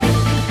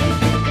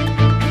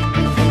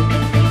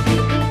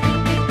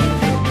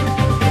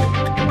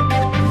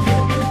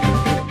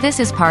This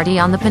is Party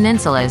on the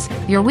Peninsulas,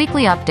 your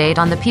weekly update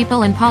on the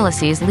people and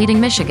policies leading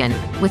Michigan,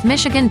 with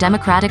Michigan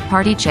Democratic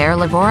Party Chair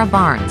Lavora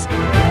Barnes.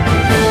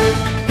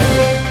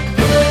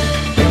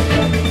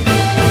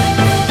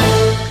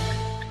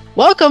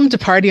 Welcome to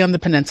Party on the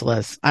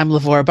Peninsulas. I'm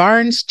Lavora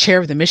Barnes, chair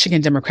of the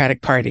Michigan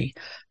Democratic Party.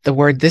 The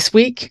word this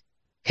week,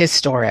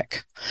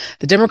 historic.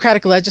 The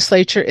Democratic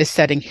Legislature is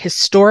setting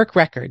historic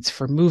records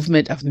for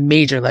movement of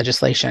major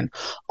legislation,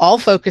 all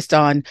focused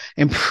on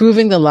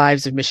improving the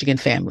lives of Michigan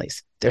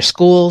families, their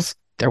schools,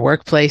 their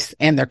workplace,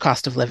 and their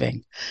cost of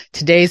living.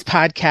 Today's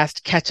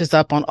podcast catches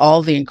up on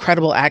all the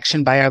incredible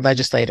action by our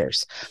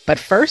legislators. But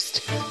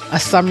first, a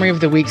summary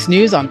of the week's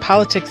news on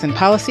politics and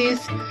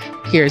policies.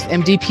 Here's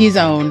MDP's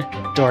own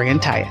Dorian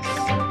Tyus.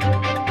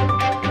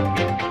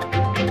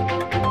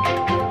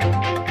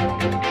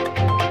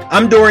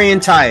 I'm Dorian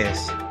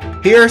Tyus.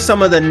 Here are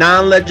some of the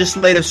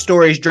non-legislative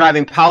stories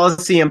driving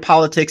policy and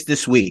politics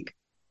this week.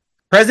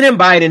 President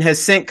Biden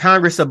has sent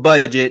Congress a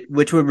budget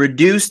which would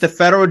reduce the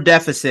federal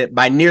deficit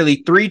by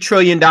nearly $3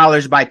 trillion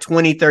by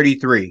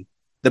 2033.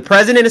 The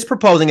president is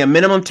proposing a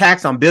minimum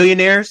tax on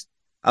billionaires,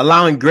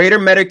 allowing greater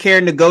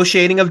Medicare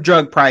negotiating of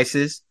drug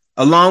prices,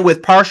 along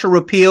with partial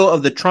repeal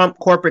of the Trump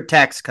corporate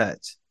tax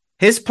cuts.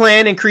 His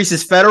plan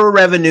increases federal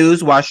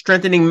revenues while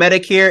strengthening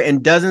Medicare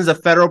and dozens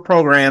of federal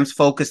programs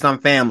focused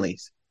on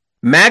families.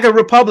 MAGA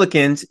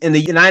Republicans in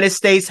the United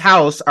States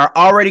House are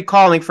already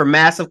calling for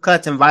massive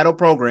cuts in vital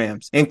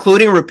programs,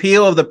 including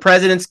repeal of the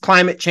president's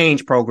climate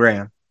change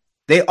program.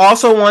 They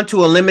also want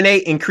to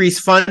eliminate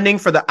increased funding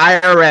for the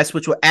IRS,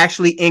 which will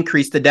actually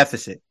increase the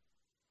deficit.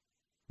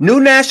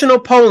 New national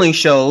polling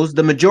shows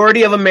the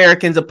majority of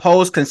Americans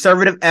oppose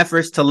conservative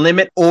efforts to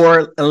limit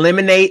or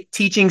eliminate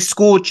teaching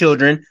school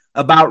children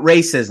about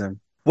racism,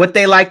 what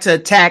they like to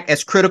attack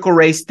as critical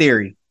race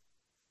theory.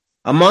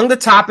 Among the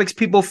topics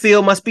people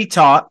feel must be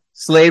taught: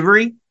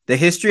 slavery, the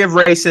history of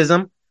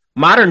racism,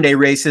 modern-day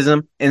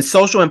racism, and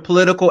social and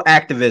political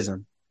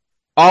activism.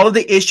 All of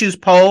the issues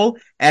poll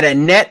at a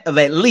net of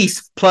at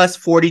least plus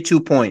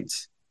 42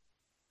 points.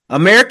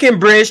 American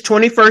Bridge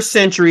 21st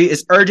Century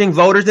is urging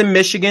voters in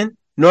Michigan,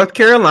 North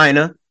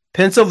Carolina,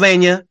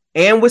 Pennsylvania,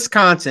 and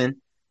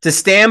Wisconsin to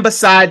stand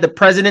beside the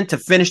president to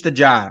finish the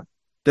job.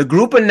 The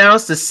group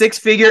announced a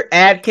six-figure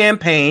ad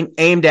campaign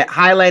aimed at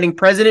highlighting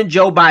President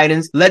Joe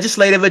Biden's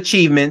legislative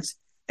achievements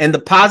and the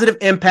positive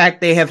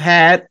impact they have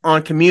had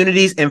on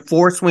communities in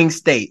four swing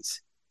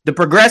states. The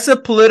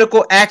Progressive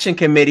Political Action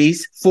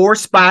Committee's 4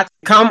 spots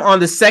come on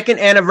the second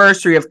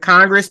anniversary of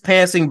Congress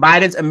passing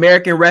Biden's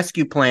American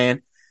Rescue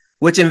Plan,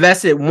 which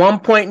invested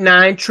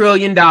 $1.9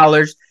 trillion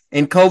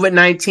in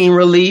COVID-19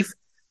 relief,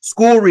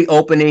 school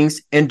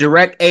reopenings, and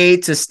direct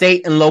aid to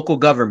state and local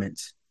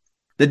governments.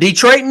 The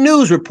Detroit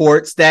News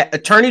reports that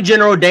Attorney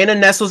General Dana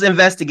Nessel's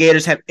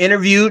investigators have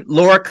interviewed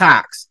Laura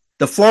Cox,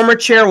 the former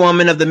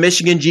chairwoman of the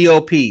Michigan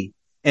GOP,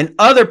 and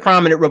other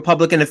prominent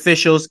Republican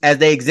officials as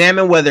they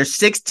examine whether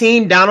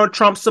 16 Donald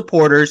Trump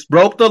supporters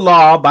broke the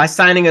law by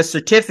signing a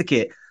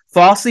certificate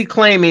falsely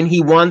claiming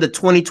he won the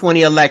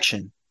 2020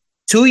 election.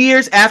 2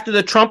 years after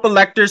the Trump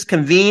electors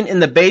convened in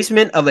the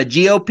basement of a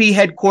GOP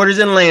headquarters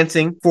in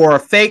Lansing for a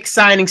fake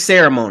signing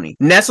ceremony,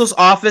 Nessel's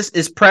office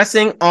is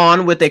pressing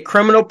on with a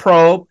criminal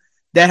probe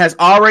that has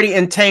already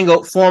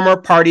entangled former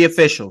party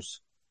officials.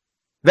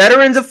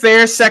 Veterans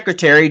Affairs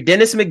Secretary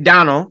Dennis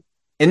McDonald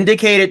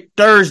indicated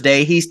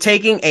Thursday he's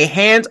taking a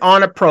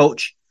hands-on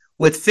approach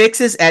with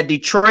fixes at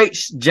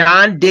Detroit's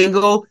John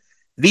Dingell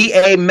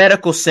VA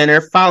Medical Center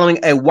following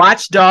a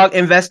watchdog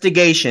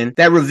investigation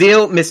that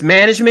revealed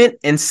mismanagement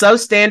and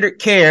substandard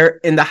care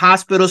in the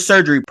hospital's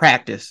surgery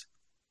practice.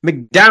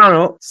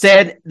 McDonald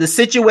said the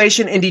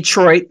situation in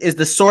Detroit is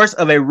the source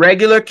of a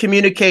regular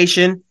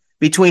communication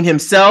between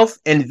himself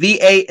and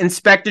VA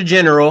Inspector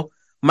General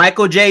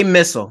Michael J.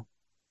 Missel.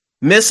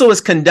 Missel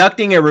is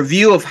conducting a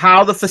review of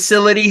how the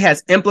facility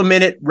has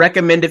implemented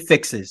recommended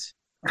fixes.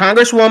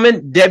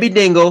 Congresswoman Debbie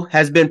Dingell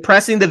has been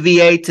pressing the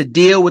VA to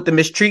deal with the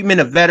mistreatment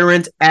of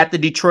veterans at the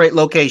Detroit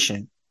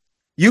location.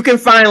 You can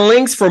find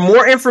links for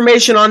more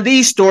information on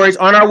these stories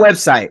on our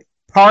website,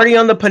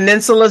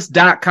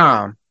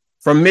 partyonthepeninsulas.com.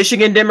 From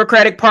Michigan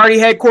Democratic Party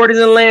headquarters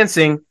in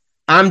Lansing,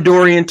 I'm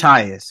Dorian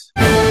Tyus.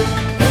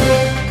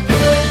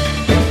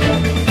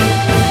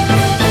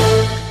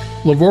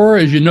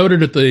 Lavora, as you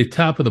noted at the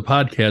top of the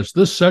podcast,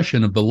 this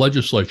session of the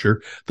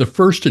legislature, the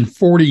first in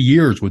 40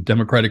 years with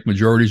Democratic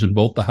majorities in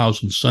both the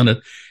House and Senate,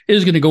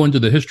 is going to go into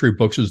the history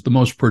books as the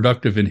most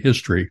productive in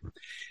history.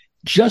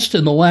 Just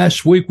in the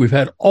last week, we've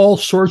had all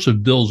sorts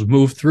of bills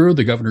move through,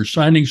 the governor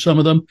signing some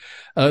of them.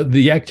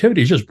 The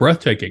activity is just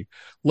breathtaking.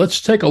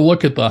 Let's take a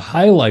look at the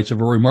highlights of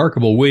a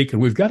remarkable week,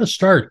 and we've got to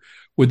start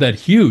with that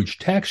huge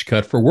tax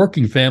cut for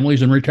working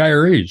families and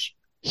retirees.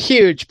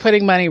 Huge,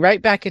 putting money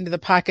right back into the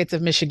pockets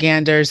of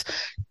Michiganders.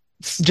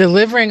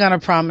 delivering on a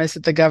promise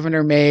that the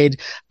governor made,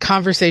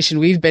 conversation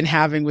we've been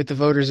having with the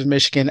voters of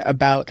Michigan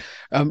about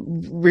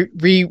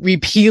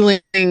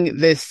repealing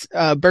this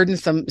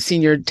burdensome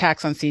senior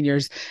tax on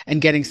seniors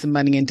and getting some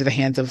money into the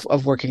hands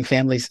of working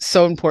families.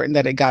 So important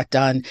that it got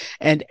done.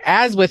 And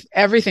as with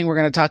everything we're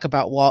going to talk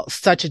about, Walt,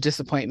 such a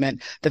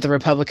disappointment that the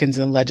Republicans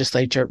in the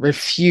legislature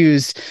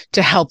refuse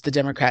to help the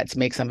Democrats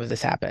make some of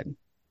this happen.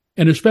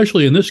 And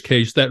especially in this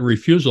case, that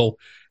refusal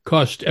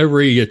cost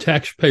every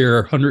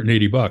taxpayer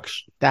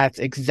 $180. That's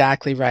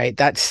exactly right.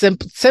 That's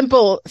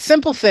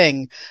simple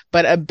thing,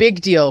 but a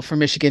big deal for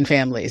Michigan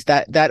families.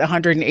 That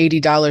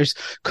 $180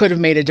 could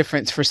have made a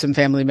difference for some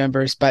family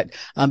members, but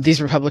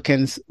these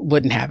Republicans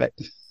wouldn't have it.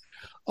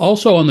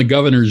 Also on the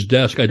governor's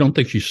desk, I don't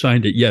think she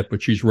signed it yet,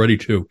 but she's ready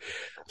to.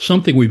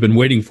 Something we've been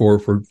waiting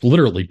for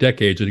literally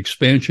decades, an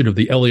expansion of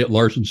the Elliott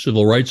Larson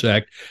Civil Rights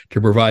Act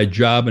to provide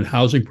job and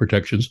housing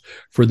protections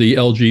for the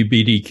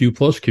LGBTQ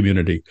plus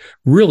community.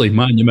 Really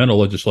monumental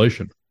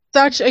legislation.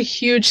 Such a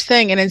huge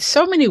thing. And in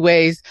so many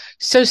ways,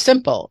 so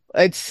simple.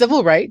 It's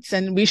civil rights,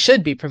 and we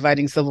should be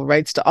providing civil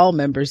rights to all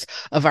members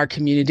of our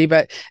community.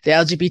 But the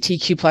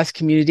LGBTQ plus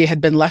community had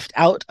been left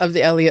out of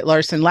the Elliott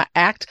Larson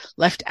Act,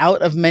 left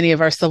out of many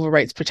of our civil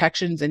rights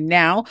protections. And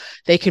now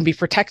they can be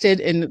protected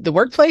in the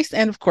workplace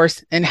and, of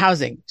course, in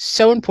housing.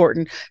 So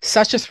important.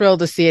 Such a thrill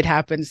to see it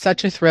happen.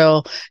 Such a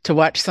thrill to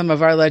watch some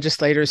of our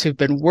legislators who've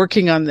been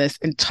working on this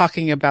and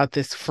talking about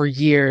this for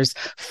years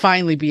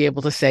finally be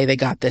able to say they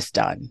got this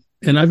done.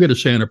 And I've got to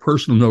say, on a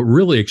personal note,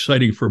 really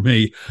exciting for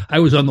me. I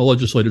was on the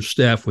legislative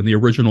staff when the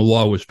original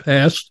law was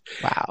passed.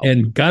 Wow.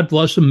 And God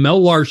bless him,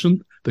 Mel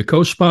Larson, the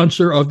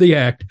co-sponsor of the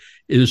act,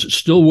 is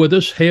still with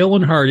us, hale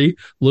and hearty,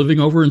 living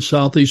over in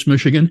Southeast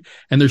Michigan.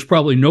 And there's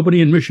probably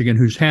nobody in Michigan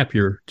who's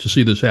happier to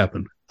see this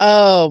happen.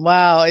 Oh,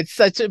 wow.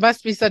 It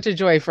must be such a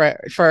joy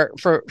for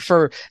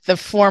the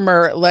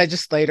former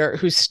legislator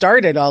who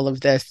started all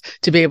of this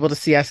to be able to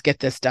see us get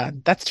this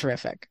done. That's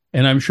terrific.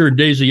 And I'm sure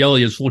Daisy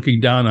Elliott's looking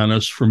down on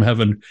us from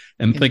heaven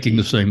and thinking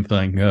the same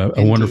thing. A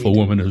wonderful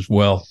woman as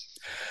well.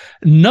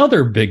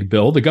 Another big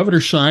bill, the governor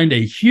signed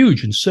a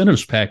huge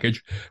incentives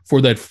package for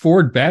that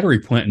Ford battery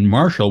plant in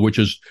Marshall, which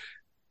is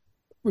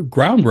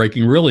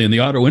groundbreaking, really, in the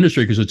auto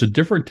industry because it's a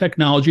different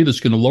technology that's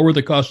going to lower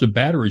the cost of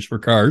batteries for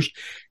cars,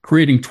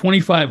 creating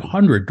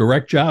 2,500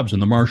 direct jobs in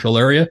the Marshall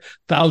area,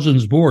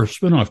 thousands more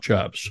spinoff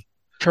jobs.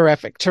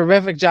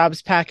 Terrific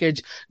jobs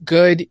package,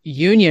 good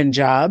union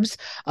jobs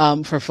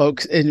for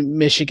folks in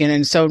Michigan.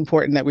 And so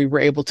important that we were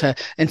able to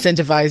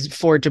incentivize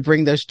Ford to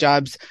bring those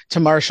jobs to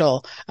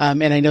Marshall.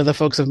 And I know the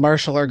folks of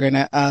Marshall are going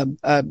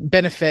to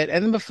benefit,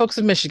 and the folks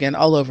of Michigan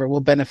all over will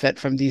benefit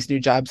from these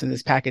new jobs in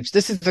this package.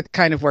 This is the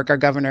kind of work our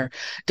governor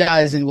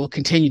does and will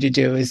continue to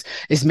do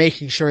is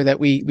making sure that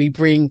we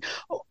bring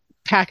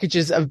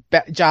packages of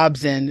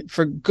jobs in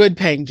for good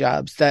paying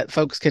jobs that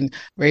folks can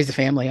raise a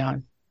family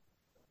on.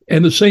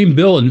 And the same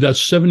bill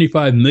invests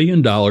 $75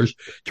 million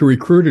to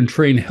recruit and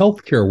train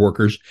healthcare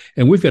workers.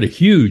 And we've got a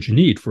huge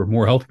need for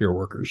more healthcare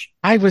workers.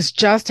 I was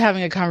just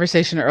having a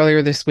conversation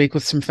earlier this week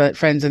with some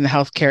friends in the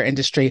healthcare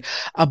industry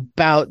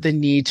about the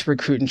need to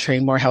recruit and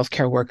train more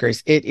healthcare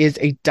workers. It is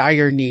a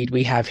dire need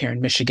we have here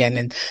in Michigan.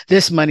 And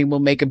this money will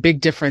make a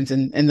big difference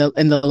in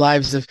the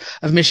lives of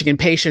Michigan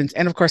patients.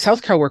 And of course,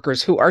 healthcare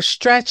workers who are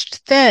stretched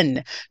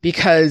thin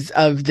because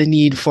of the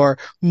need for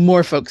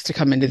more folks to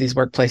come into these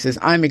workplaces.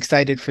 I'm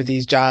excited for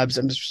these jobs.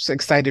 I'm just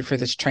excited for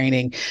this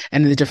training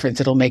and the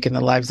difference it'll make in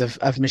the lives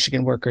of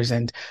Michigan workers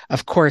and,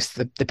 of course,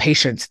 the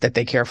patients that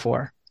they care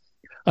for.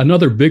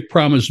 Another big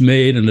promise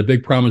made and a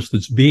big promise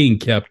that's being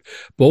kept.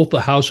 Both the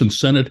House and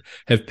Senate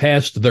have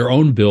passed their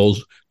own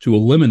bills to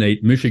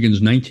eliminate Michigan's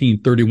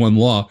 1931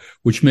 law,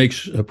 which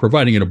makes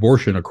providing an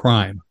abortion a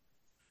crime.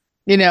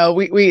 You know,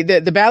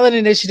 the ballot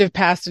initiative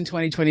passed in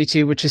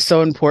 2022, which is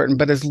so important.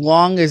 But as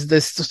long as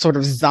this sort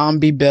of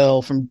zombie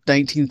bill from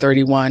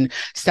 1931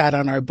 sat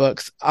on our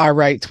books, our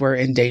rights were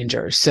in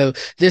danger. So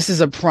this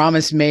is a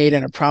promise made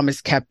and a promise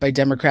kept by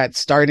Democrats,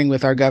 starting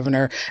with our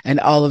governor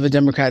and all of the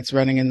Democrats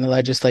running in the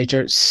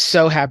legislature.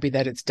 So happy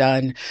that it's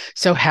done.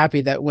 So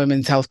happy that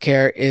women's health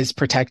care is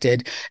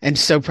protected, and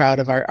so proud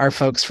of our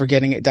folks for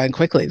getting it done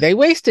quickly. They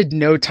wasted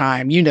no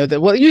time. You know that.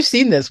 Well, you've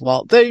seen this,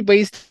 Walt. They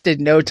wasted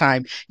no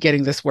time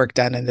getting this work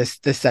done in this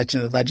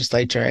section of the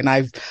legislature.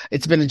 And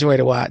it's been a joy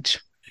to watch.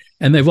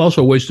 And they've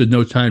also wasted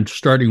no time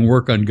starting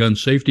work on gun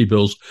safety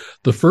bills,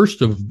 the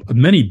first of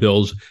many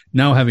bills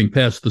now having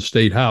passed the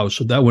state house.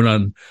 So that went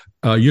on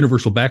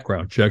universal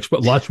background checks,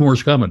 but lots more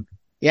is coming.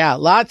 Yeah,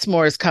 lots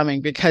more is coming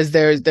because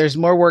there's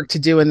more work to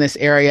do in this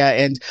area,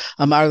 and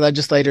our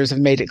legislators have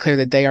made it clear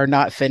that they are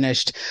not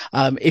finished.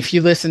 If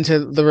you listen to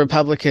the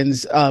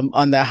Republicans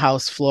on the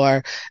House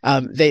floor,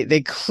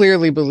 they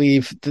clearly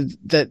believe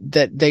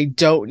that they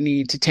don't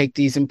need to take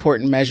these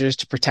important measures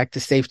to protect the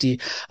safety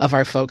of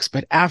our folks.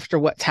 But after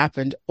what's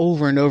happened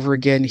over and over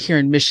again here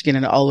in Michigan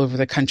and all over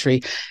the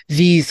country,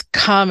 these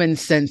common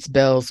sense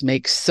bills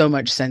make so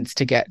much sense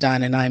to get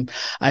done. And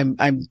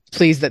I'm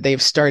pleased that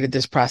they've started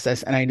this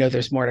process, and I know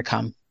there's more to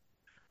come.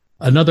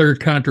 Another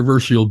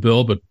controversial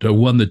bill, but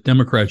one that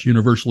Democrats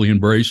universally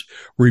embrace,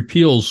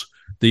 repeals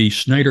the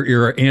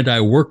Snyder-era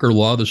anti-worker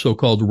law, the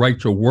so-called right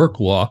to work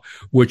law,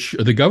 which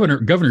the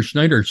Governor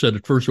Snyder said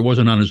at first it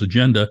wasn't on his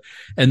agenda,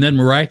 and then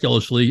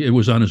miraculously it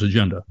was on his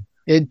agenda.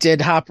 It did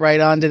hop right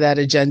onto that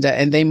agenda,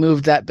 and they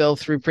moved that bill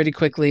through pretty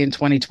quickly in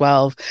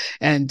 2012.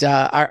 And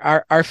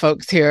our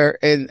folks here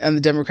on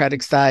the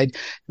Democratic side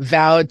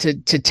vowed to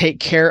take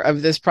care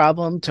of this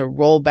problem, to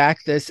roll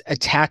back this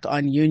attack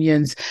on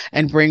unions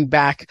and bring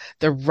back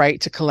the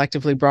right to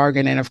collectively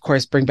bargain, and of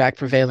course bring back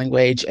prevailing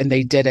wage. And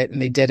they did it, and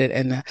they did it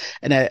in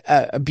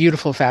a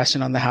beautiful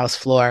fashion on the House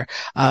floor.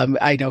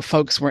 I know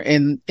folks were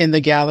in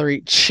the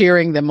gallery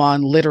cheering them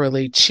on,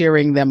 literally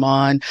cheering them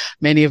on.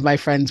 Many of my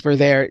friends were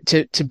there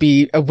to be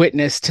a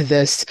witness to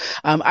this.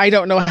 I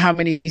don't know how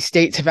many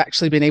states have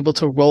actually been able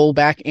to roll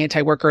back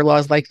anti-worker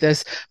laws like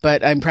this,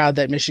 but I'm proud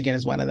that Michigan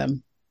is one of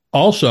them.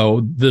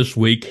 Also, this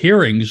week,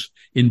 hearings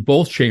in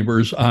both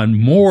chambers on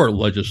more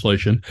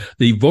legislation.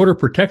 The voter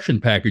protection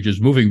package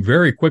is moving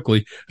very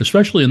quickly,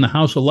 especially in the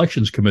House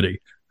Elections Committee.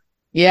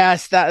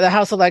 Yes, the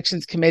House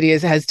Elections Committee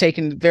has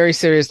taken very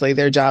seriously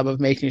their job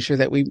of making sure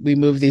that we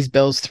move these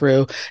bills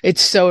through.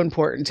 It's so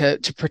important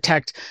to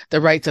protect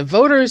the rights of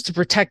voters, to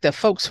protect the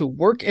folks who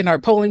work in our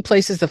polling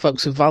places, the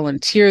folks who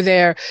volunteer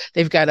there.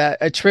 They've got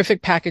a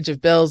terrific package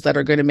of bills that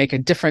are going to make a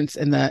difference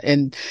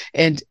and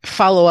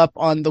follow up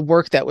on the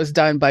work that was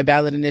done by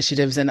ballot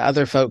initiatives and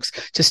other folks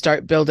to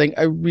start building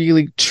a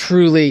really,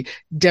 truly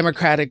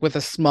democratic with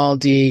a small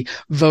d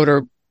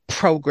voter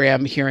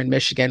program here in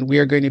Michigan. We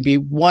are going to be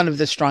one of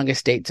the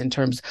strongest states in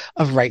terms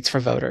of rights for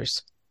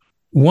voters.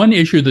 One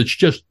issue that's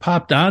just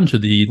popped onto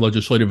the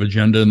legislative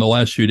agenda in the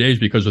last few days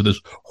because of this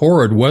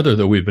horrid weather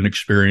that we've been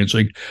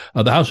experiencing,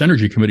 the House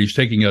Energy Committee is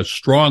taking a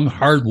strong,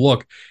 hard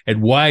look at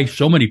why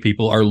so many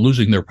people are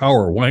losing their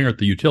power. Why aren't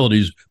the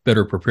utilities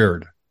better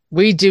prepared?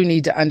 We do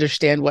need to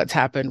understand what's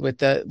happened with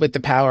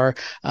the power.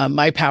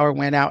 My power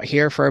went out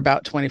here for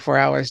about 24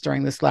 hours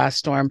during this last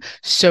storm.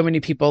 So many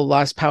people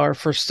lost power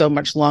for so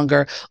much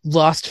longer,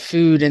 lost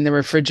food in the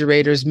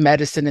refrigerators,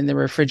 medicine in the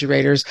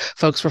refrigerators.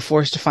 Folks were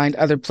forced to find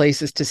other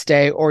places to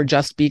stay or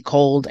just be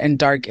cold and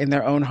dark in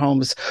their own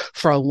homes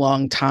for a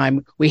long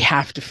time. We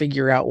have to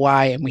figure out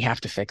why, and we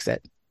have to fix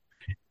it.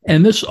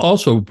 And this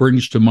also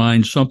brings to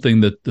mind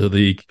something that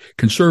the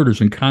conservatives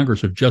in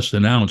Congress have just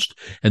announced,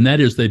 and that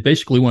is they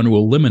basically want to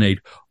eliminate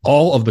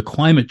all of the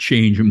climate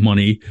change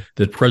money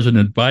that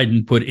President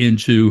Biden put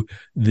into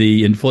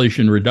the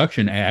Inflation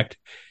Reduction Act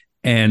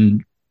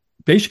and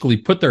basically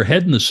put their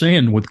head in the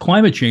sand with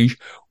climate change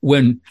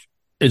when,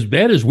 as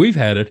bad as we've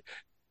had it,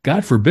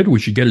 God forbid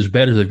we should get as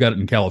bad as they've got it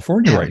in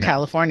California right now.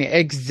 California,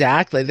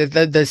 exactly.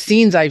 The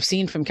scenes I've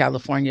seen from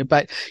California,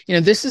 but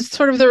this is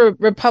sort of the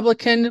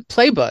Republican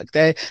playbook.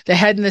 The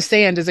head in the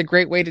sand is a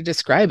great way to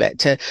describe it.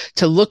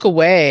 To look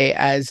away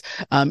as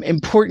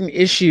important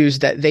issues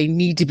that they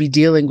need to be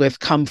dealing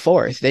with come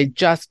forth. They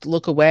just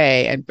look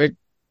away and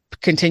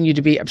continue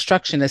to be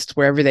obstructionists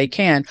wherever they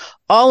can,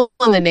 all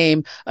in the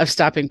name of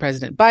stopping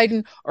President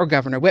Biden or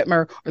Governor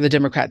Whitmer or the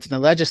Democrats in the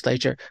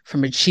legislature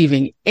from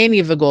achieving any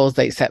of the goals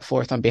they set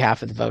forth on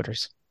behalf of the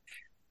voters.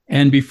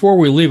 And before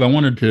we leave, I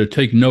wanted to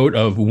take note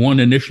of one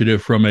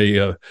initiative from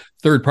a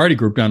third-party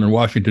group down in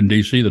Washington,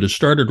 D.C. that has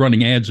started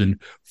running ads in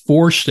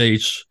 4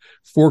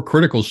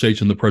 critical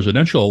states in the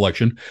presidential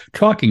election,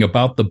 talking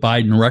about the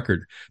Biden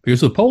record.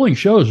 Because the polling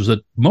shows that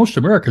most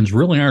Americans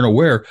really aren't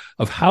aware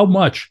of how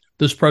much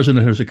this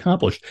president has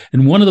accomplished.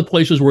 And one of the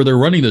places where they're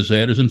running this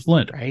ad is in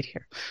Flint.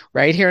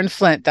 Right here in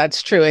Flint.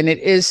 That's true. And it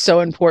is so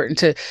important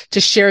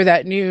to share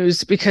that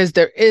news because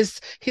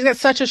he's got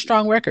such a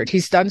strong record.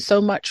 He's done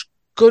so much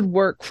good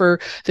work for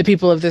the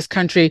people of this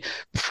country,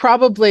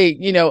 probably,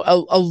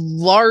 a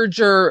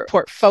larger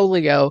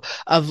portfolio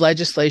of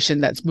legislation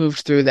that's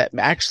moved through that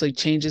actually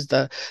changes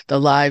the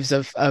lives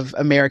of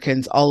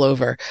Americans all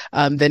over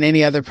than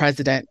any other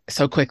president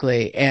so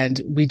quickly.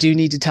 And we do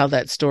need to tell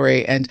that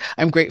story. And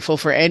I'm grateful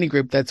for any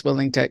group that's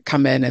willing to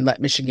come in and let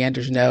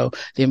Michiganders know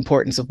the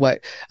importance of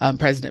what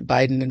President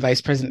Biden and Vice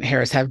President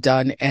Harris have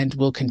done and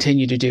will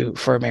continue to do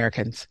for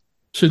Americans.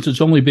 Since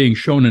it's only being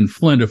shown in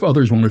Flint, if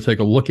others want to take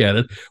a look at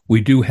it, we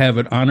do have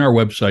it on our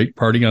website,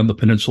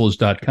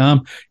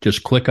 partyonthepeninsulas.com.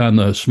 Just click on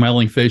the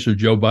smiling face of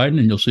Joe Biden,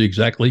 and you'll see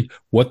exactly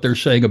what they're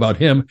saying about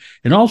him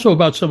and also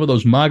about some of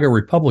those MAGA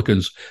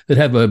Republicans that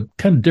have a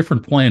kind of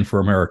different plan for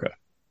America.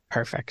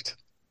 Perfect.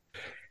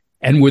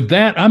 And with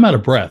that, I'm out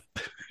of breath.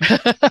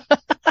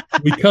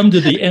 We come to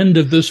the end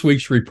of this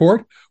week's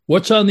report.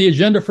 What's on the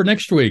agenda for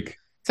next week?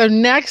 So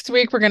next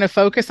week, we're going to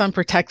focus on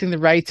protecting the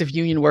rights of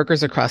union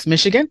workers across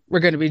Michigan.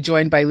 We're going to be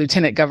joined by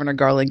Lieutenant Governor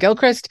Garland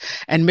Gilchrist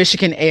and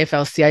Michigan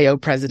AFL-CIO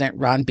President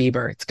Ron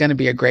Bieber. It's going to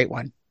be a great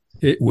one.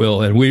 It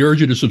will. And we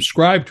urge you to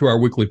subscribe to our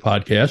weekly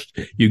podcast.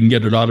 You can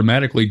get it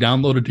automatically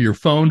downloaded to your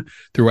phone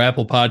through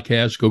Apple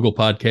Podcasts, Google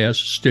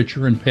Podcasts,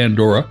 Stitcher, and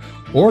Pandora,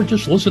 or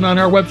just listen on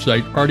our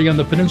website,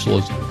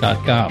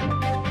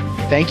 partyonthepeninsulas.com.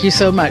 Thank you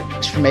so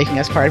much for making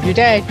us part of your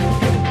day.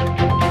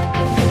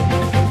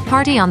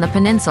 Party on the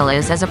Peninsula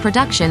is a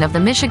production of the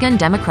Michigan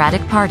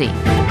Democratic Party.